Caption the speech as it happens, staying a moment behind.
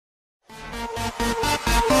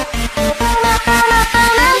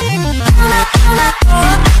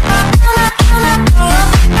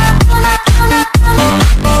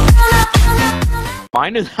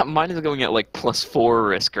mine is going at like +4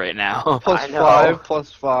 risk right now. Plus 5,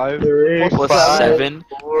 plus 5, 3, plus Plus 7, 7,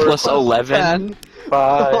 4, plus plus 11. 10,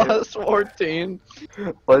 5, plus 14,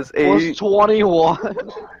 plus plus 8, 21,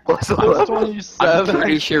 plus plus 11, 27. I'm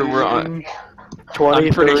pretty sure we're on. 19,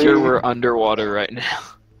 I'm pretty sure 23. we're underwater right now.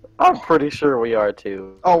 I'm pretty sure we are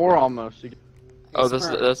too. Oh, we're almost. Oh, that's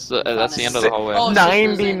the end of the hallway. Oh, shit,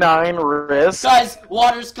 there's a- 99 risk. Guys,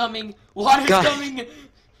 water's coming. Water's Guys. coming.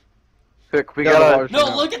 Quick, we Yeah, the gotta. water's No,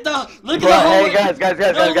 coming look at the Bro, hallway. hey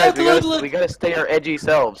guys, Look. we gotta stay our edgy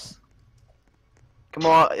selves. Come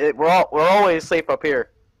on, we're always safe up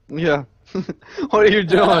here. Yeah. What are you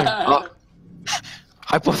doing?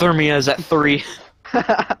 Hypothermia is at 3.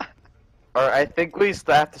 Alright, I think we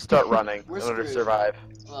have to start running We're in order to screwed. survive.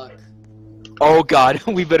 Look. Oh god,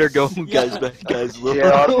 we better go, guys. Guys, look.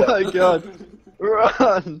 Yeah. Oh my god.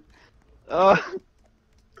 Run!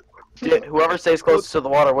 Whoever stays closest to the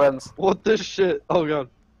water wins. What this shit? Oh god.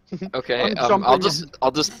 Okay, I'm I'll jumping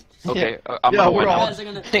just. Okay, I'm Yeah, gonna we're win. You all- guys are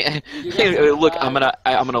gonna. Hey, you guys are look, gonna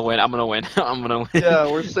I'm gonna win. I'm gonna win. I'm gonna win. Yeah,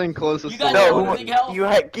 we're staying closest You to guys the are No, water. losing health.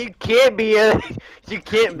 you can't be in it. You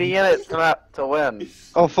can't be in it to win.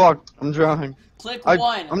 Oh fuck, I'm drowning. Click I-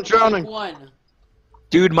 1. I'm drowning. Click 1.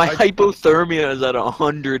 Dude, my hypothermia is at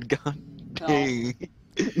 100. God No. dang.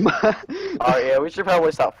 Alright, yeah, we should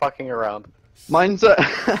probably stop fucking around. mine's at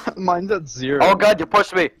 0. Oh god, you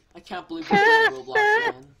pushed me. I can't believe we're playing Roblox,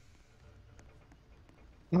 man.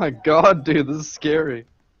 My god, dude, this is scary.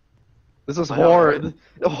 This is I know, horror.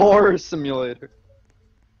 Horror simulator.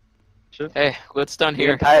 Shit. Hey, what's down The,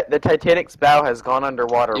 here? the Titanic's bow has gone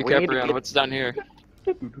underwater. You We need to Caprion, get, what's down here?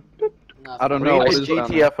 I don't we know. need What to is down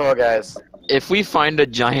GTFO, guys. If we find a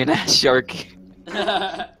giant ass shark,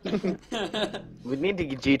 We need to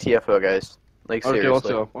get GTFO, guys. Like, Okay, let's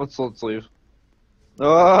seriously. go. Let's leave.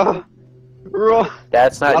 Run.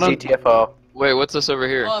 That's I not don't- GTFO. wait, what's this over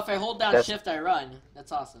here? Well, if I hold down That's- shift, I run.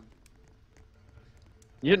 That's awesome.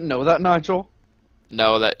 You didn't know that, Nigel?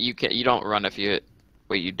 No, that you can't. You don't run if you.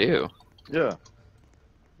 Wait, you do. Yeah.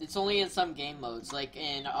 It's only in some game modes, like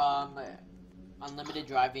in unlimited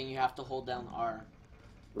driving. You have to hold down R.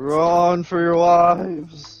 Run for your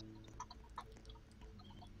lives.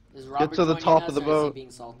 Is Robert to the joining top us, of the or is he boat.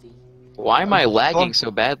 being salty? Why am I lagging Fuck.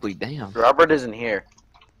 so badly? Damn. Robert isn't here.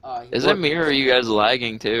 Is it me or are you guys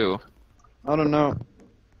lagging too? I don't know.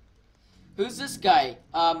 Who's this guy?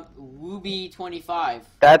 Wooby25.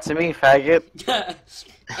 That's me, faggot.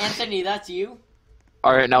 Anthony, that's you?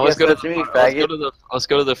 All right, now Yes, let's go to that's the me, front. Let's go faggot. to the. Let's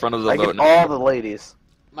go to the front of the I boat get now. all the ladies.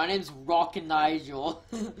 My name's Rockin' Nigel.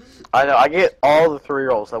 I know, I get all the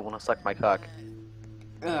 3-year-olds that want to suck my cock.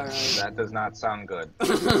 Alright. That does not sound good.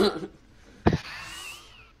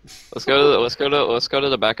 Let's go to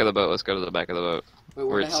the back of the boat. Let's go to the back of the boat. Wait,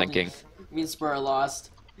 Where the it's hell sinking. Me and Spur are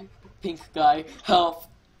lost. Pink guy, help.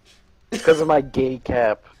 Because of my gay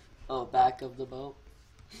cap. Oh, back of the boat.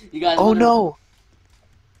 You guys Oh wanna- no!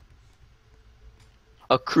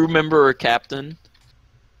 A crew member or captain?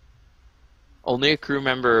 Only a crew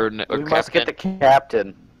member or We captain. must get the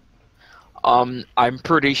captain. I'm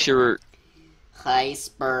pretty sure Hi,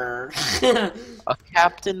 Spur. a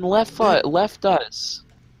captain left us.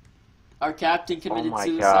 Our captain Oh committed my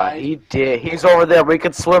suicide. god, he did. He's over there. We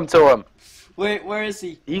could swim to him. Wait, where is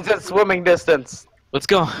he? He's at swimming distance. Let's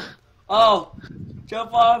go. Oh,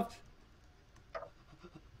 jump off.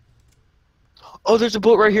 Oh, there's a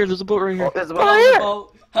boat right here. There's a boat right here. Oh, there's a Get on boat the here.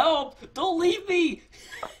 boat. Help! Don't leave me.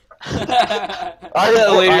 I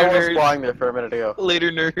Later, was nerd. flying there for a minute ago.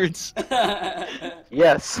 Later, nerds.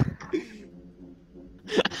 Yes.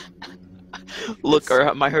 Look,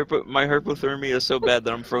 my hypothermia is so bad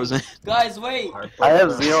that I'm frozen. Guys, wait. I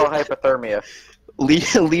have 0 hypothermia.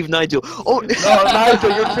 leave Nigel. Oh No,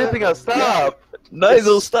 Nigel, you're tripping us. Stop.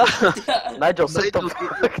 Nigel, stop. Nigel, sit the Nigel,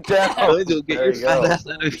 fuck down. Nigel, get There your you fat go. ass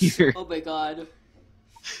out of here. Oh my god.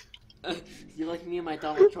 You like me and my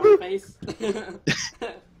Donald Trump face?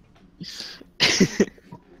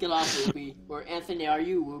 Get off, Wooby. Or Anthony, are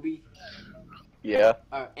you Wooby? Yeah.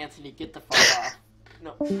 Or Anthony, get the fuck off.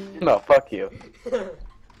 No. No, fuck you.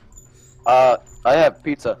 I have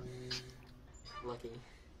pizza. Lucky.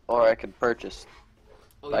 Or I can purchase.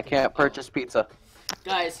 Oh, you I can- can't purchase pizza.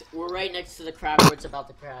 Guys, we're right next to the crack where it's about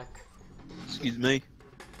to crack. Excuse me.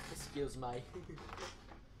 Excuse my.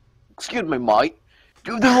 Excuse me, mate.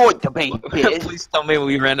 Do the right to be, bitch. Please tell me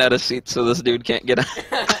we ran out of seats so this dude can't get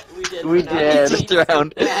out. We did. We Now did. He just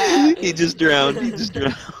drowned. He just drowned. He just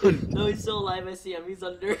drowned. No, he's still alive. I see him. He's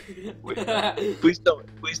under. Please tell me.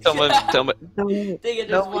 Tell me. Dang it, there's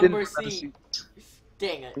No, we one didn't more run out of seat.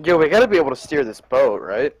 Dang it. Yo, we gotta be able to steer this boat,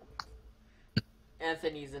 right?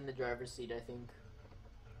 Anthony's in the driver's seat, I think.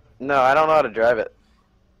 No, I don't know how to drive it.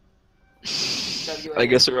 I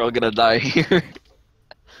guess we're all gonna die here.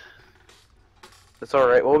 It's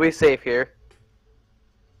alright, we'll be safe here.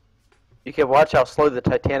 You can watch how slow the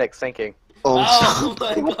Titanic's sinking. Oh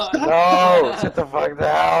my god. No! Sit the fuck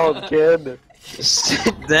down, kid!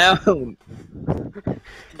 Sit down.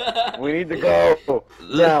 We need to go!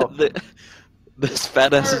 Now! This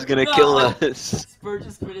fat ass is gonna kill us. Spur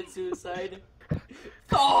just committed suicide.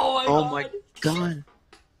 Oh Oh my my god. god.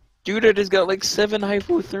 Dude, I just got like 7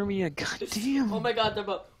 hypothermia. God damn. Oh my god, the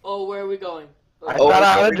boat. Oh, where are we going? I Oh, found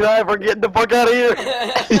out how to okay. drive, we're getting the fuck out of here!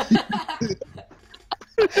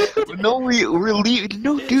 No, we're leaving.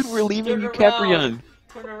 No, dude, we're leaving Turn you, around. Caprion.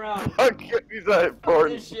 Turn around. Fuck you, he's not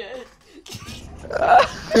important. This shit.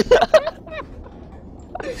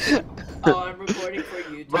 Oh, I'm recording for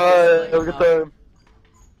YouTube. Bye, have a good time.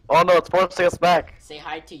 Oh no, it's forcing us back. Say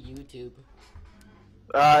hi to YouTube.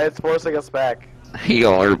 It's forcing us back.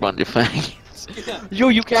 Y'all are a bunch of faggots. Yo,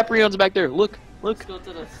 you Caprion's back there. Look, Let's look.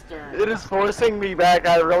 go to the stern. It is forcing me back,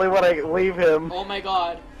 I really want to leave him. Oh my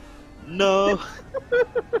god. No.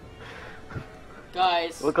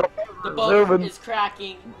 Guys, Look up, the boat zooming. is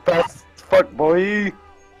cracking. Fast as fuck, boy.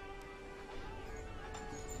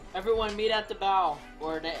 Everyone meet at the bow.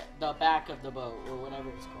 Or the back of the boat. Or whatever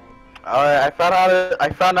it's called. Alright, I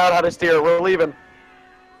found out how to steer. We're leaving.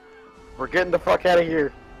 We're getting the fuck out of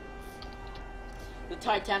here. The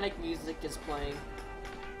Titanic music is playing.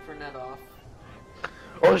 Turn that off.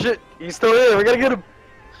 Oh shit, he's still here. We gotta get him.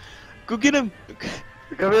 Go get him.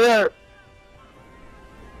 Come here.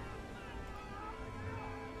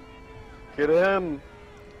 Get in.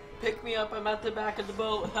 Pick me up, I'm at the back of the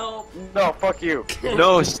boat. Help. No, fuck you.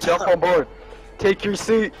 No, Jump stop. on board. Take your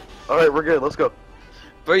seat. Alright, we're good. Let's go.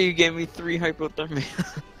 Bro, you gave me 3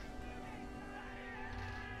 hypothermia.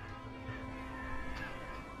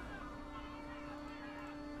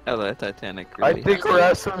 Oh, that Titanic I really. think we're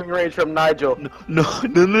at swimming range from Nigel. No,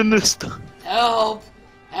 stop. Help.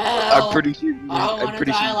 Help. I'm pretty sure. I don't I'm wanna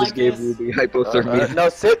pretty die sure like this gave this. me the hypothermia. No,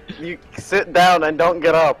 sit down and don't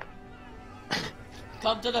get up.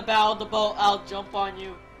 Come to the bow of the boat, I'll jump on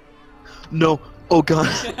you. No. Oh god.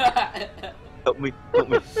 Help me. Help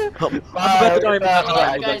me. Help me. I'm about to die. I'm about to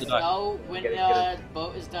die. You I'm about guys to die. know when Get the in.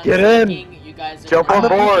 boat is done Get in. sinking, you guys are Jump gonna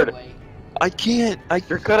on run board. away. I can't.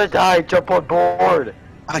 You're gonna die. Jump on board.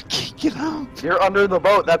 I can't get out. You're under the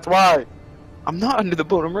boat. That's why. I'm not under the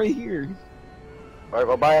boat. I'm right here. Alright,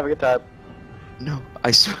 well, bye. Have a good time. No,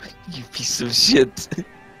 I swear, you piece of shit.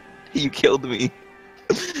 You killed me.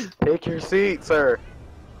 Take your seat, sir.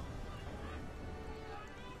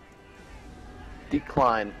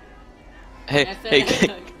 Decline. Hey, That's hey, it,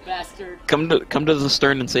 you bastard. come to the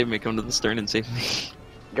stern and save me. Come to the stern and save me.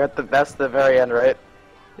 That's the very end, right?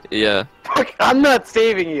 Yeah. Fuck, I'm not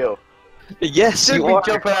saving you. Yes, Should you be are.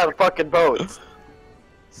 jumping out of fucking boats.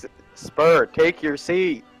 Spur, take your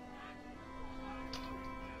seat.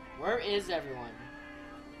 Where is everyone?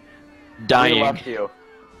 We Dying. left you.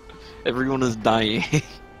 Everyone is dying.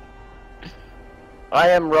 I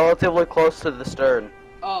am relatively close to the stern.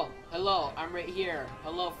 Oh, hello, I'm right here.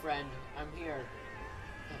 Hello, friend, I'm here.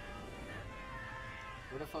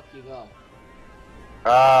 Where the fuck you go?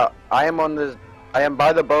 I am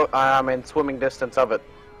by the boat. I'm in swimming distance of it.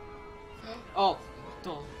 Oh.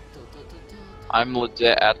 I'm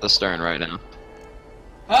legit at the stern right now.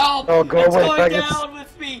 Help! Oh, go it's away, going faggots. down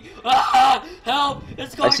with me! Ah! Help!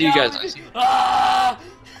 It's going see you down guys, with I see me! you. Ah!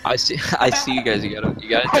 I see you guys. You Oh,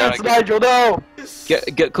 gotta it's Nigel, no!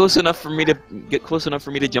 get close enough for me to jump on. Get close enough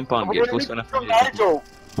for me to jump on. Nigel!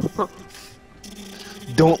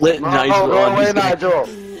 Don't let No, Nigel go on. away, He's gonna-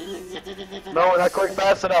 Nigel! No, we're not going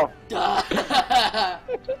fast enough.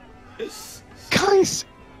 Guys.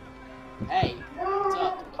 Hey, what's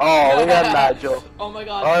up? Oh, we got Nigel. Oh my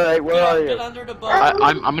god. Alright, where are Get you? under the boat.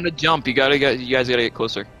 I'm gonna jump. You guys gotta get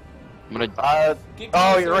closer. I'm gonna. Get Oh,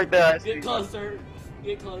 closer. you're right there. I see Get you. closer.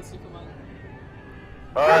 Get closer, come on.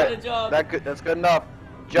 Alright, Good job. that's good enough.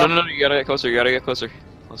 No, Jump. no, no. You gotta get closer. You gotta get closer.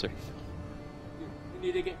 Closer. You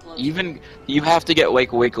need to get closer. You have to get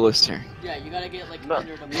like way closer. Yeah, you gotta get like No,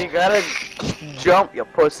 under the boat. you gotta jump, you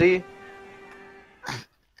pussy.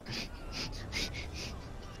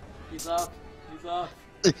 He's up. He's up.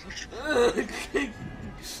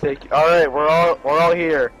 Alright, we're all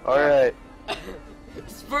here. Alright.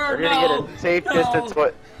 Spur, We're gonna no! get a safe No! distance.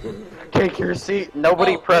 What? Take your seat.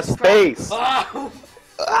 Nobody Oh, press it's space. Ah!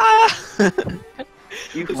 Ah!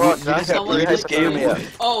 You fuck. You I just- got you just gave me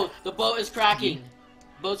hypothermia. Oh, the boat is cracking.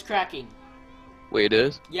 Boat's cracking. Wait, it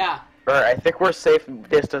is? Yeah. Alright, I think we're safe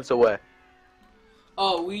distance away.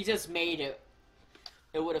 Oh, we just made it.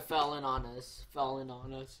 It would have fallen on us. Fallen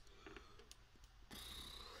on us.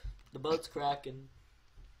 The boat's cracking.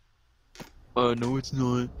 No, it's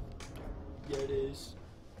not. Yeah, it is.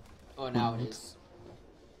 Oh, now it is.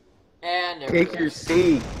 And there Take we your go.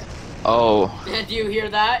 seat. Oh. Do you hear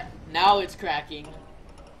that? Now it's cracking.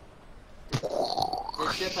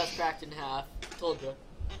 The ship has cracked in half. Told you.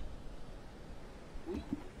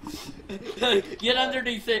 Get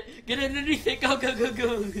underneath it. Get underneath it. Go, go, go,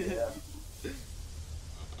 go. Yeah.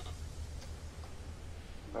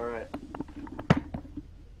 Alright.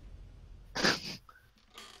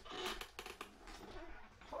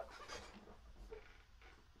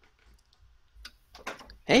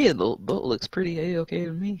 Hey, the boat looks pretty A-okay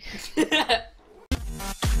to me. I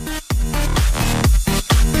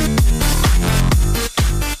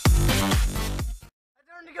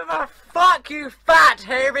don't give a fuck, you fat,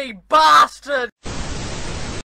 hairy bastard!